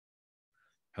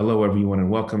Hello, everyone,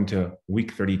 and welcome to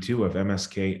week 32 of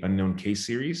MSK Unknown Case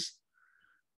Series.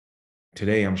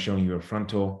 Today, I'm showing you a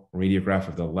frontal radiograph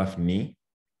of the left knee.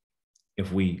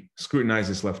 If we scrutinize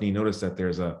this left knee, notice that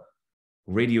there's a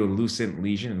radiolucent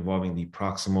lesion involving the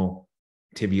proximal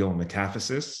tibial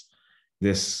metaphysis.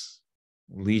 This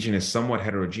lesion is somewhat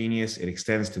heterogeneous. It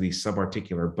extends to the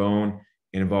subarticular bone.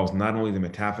 It involves not only the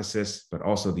metaphysis, but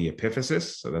also the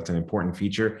epiphysis. So that's an important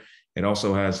feature. It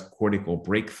also has cortical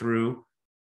breakthrough.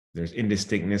 There's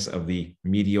indistinctness of the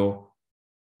medial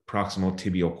proximal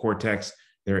tibial cortex.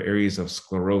 There are areas of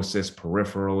sclerosis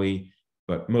peripherally,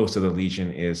 but most of the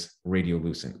lesion is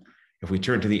radiolucent. If we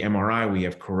turn to the MRI, we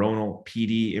have coronal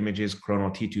PD images, coronal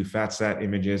T2 fat sat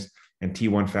images, and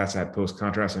T1 fat sat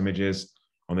post-contrast images.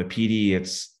 On the PD,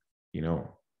 it's,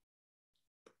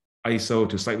 ISO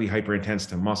to slightly hyperintense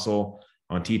to muscle.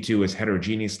 On T2, it's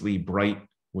heterogeneously bright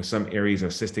with some areas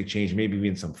of cystic change, maybe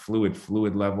even some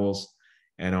fluid levels.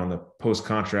 And on the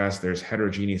post-contrast, there's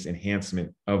heterogeneous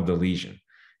enhancement of the lesion.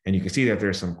 And you can see that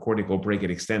there's some cortical break.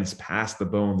 It extends past the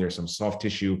bone. There's some soft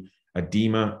tissue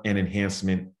edema and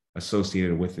enhancement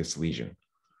associated with this lesion.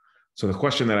 So the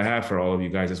question that I have for all of you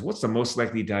guys is, what's the most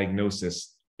likely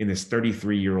diagnosis in this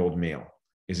 33-year-old male?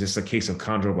 Is this a case of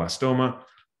chondroblastoma,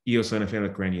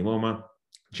 eosinophilic granuloma,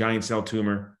 giant cell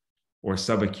tumor, or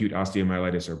subacute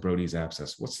osteomyelitis or Brodie's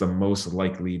abscess? What's the most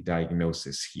likely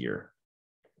diagnosis here?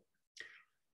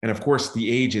 And of course, the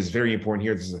age is very important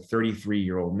here. This is a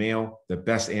 33-year-old male. The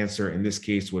best answer in this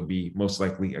case would be most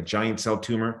likely a giant cell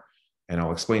tumor, and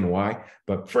I'll explain why.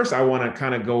 But first, I want to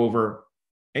kind of go over,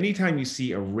 anytime you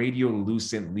see a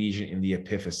radiolucent lesion in the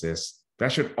epiphysis,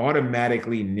 that should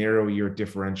automatically narrow your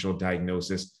differential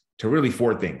diagnosis to really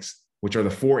four things, which are the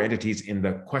four entities in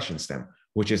the question stem,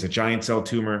 which is a giant cell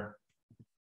tumor,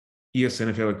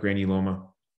 eosinophilic granuloma,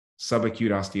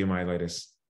 subacute osteomyelitis,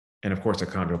 and of course, a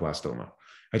chondroblastoma.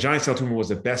 A giant cell tumor was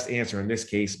the best answer in this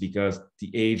case because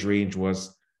the age range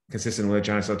was consistent with a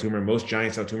giant cell tumor. Most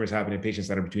giant cell tumors happen in patients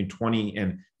that are between 20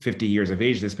 and 50 years of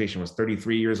age. This patient was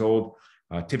 33 years old.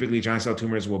 Typically, giant cell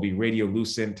tumors will be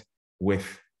radiolucent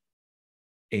with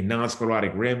a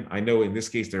non-sclerotic rim. I know in this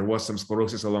case, there was some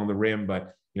sclerosis along the rim,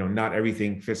 but not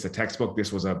everything fits the textbook.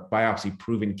 This was a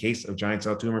biopsy-proven case of giant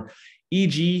cell tumor.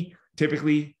 EG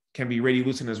typically can be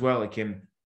radiolucent as well. It can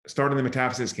start in the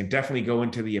metaphysis, can definitely go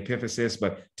into the epiphysis,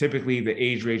 but typically the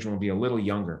age range will be a little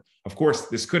younger. Of course,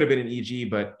 this could have been an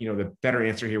EG, but the better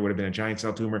answer here would have been a giant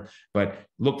cell tumor. But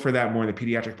look for that more in the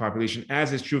pediatric population,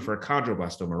 as is true for a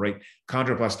chondroblastoma, right?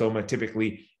 Chondroblastoma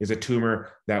typically is a tumor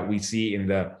that we see in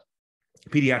the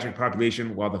pediatric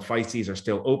population while the physes are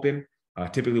still open.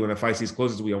 Typically, when the physes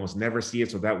closes, we almost never see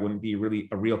it, so that wouldn't be really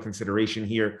a real consideration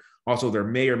here. Also, there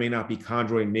may or may not be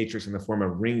chondroid matrix in the form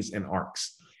of rings and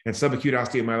arcs. And subacute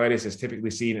osteomyelitis is typically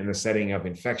seen in the setting of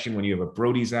infection. When you have a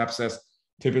Brodie's abscess,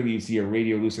 typically you see a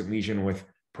radiolucent lesion with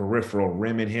peripheral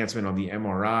rim enhancement. On the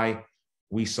MRI,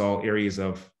 we saw areas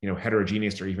of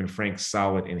heterogeneous or even frank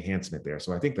solid enhancement there.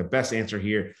 So I think the best answer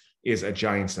here is a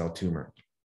giant cell tumor.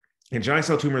 And giant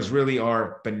cell tumors really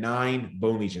are benign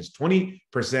bone lesions.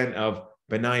 20% of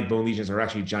benign bone lesions are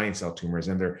actually giant cell tumors,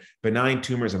 and they're benign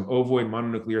tumors of ovoid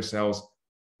mononuclear cells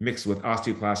mixed with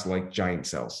osteoclasts like giant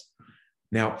cells.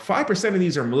 Now, 5% of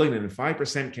these are malignant, and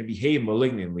 5% can behave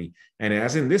malignantly. And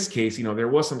as in this case, there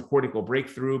was some cortical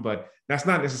breakthrough, but that's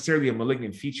not necessarily a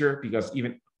malignant feature because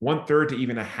even 1/3 to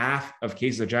even a half of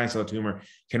cases of giant cell tumor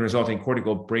can result in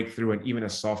cortical breakthrough and even a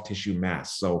soft tissue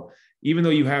mass. So even though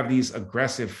you have these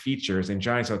aggressive features in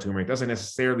giant cell tumor, it doesn't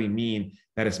necessarily mean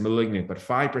that it's malignant, but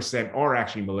 5% are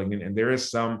actually malignant, and there is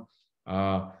some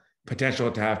potential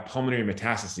to have pulmonary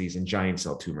metastases in giant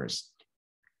cell tumors.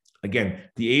 Again,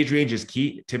 the age range is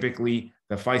key. Typically,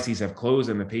 the physes have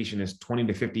closed and the patient is 20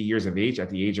 to 50 years of age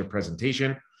at the age of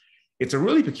presentation. It's a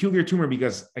really peculiar tumor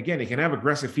because, again, it can have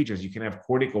aggressive features. You can have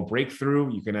cortical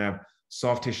breakthrough. You can have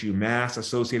soft tissue mass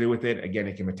associated with it. Again,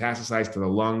 it can metastasize to the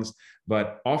lungs,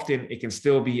 but often it can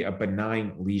still be a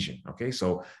benign lesion. Okay,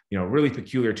 so, really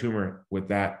peculiar tumor with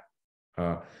that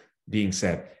being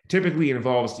said. Typically, it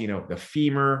involves, the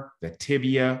femur, the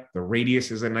tibia, the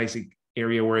radius is a nice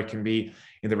area where it can be.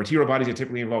 In the vertebral bodies, it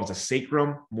typically involves the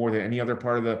sacrum more than any other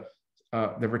part of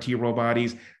the vertebral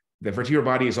bodies. The vertebral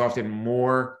body is often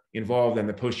more involved than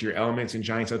the posterior elements in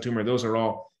giant cell tumor. Those are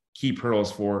all key pearls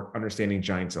for understanding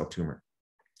giant cell tumor.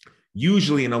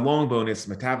 Usually in a long bone, it's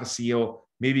metaphyseal,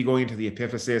 maybe going into the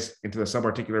epiphysis, into the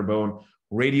subarticular bone,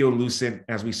 radiolucent,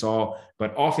 as we saw,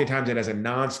 but oftentimes it has a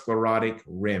non-sclerotic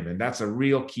rim. And that's a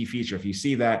real key feature. If you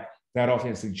see that, that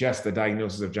often suggests the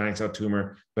diagnosis of giant cell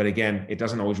tumor. But again, it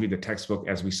doesn't always read the textbook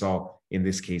as we saw in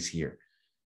this case here.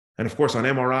 And of course, on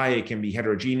MRI, it can be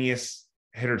heterogeneous.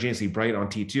 heterogeneously bright on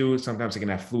T2. Sometimes it can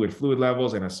have fluid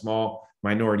levels in a small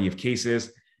minority of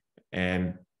cases.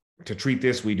 And to treat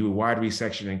this, we do a wide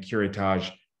resection and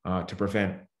curettage to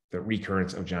prevent the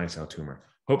recurrence of giant cell tumor.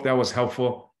 Hope that was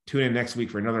helpful. Tune in next week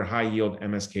for another high yield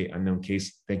MSK unknown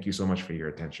case. Thank you so much for your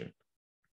attention.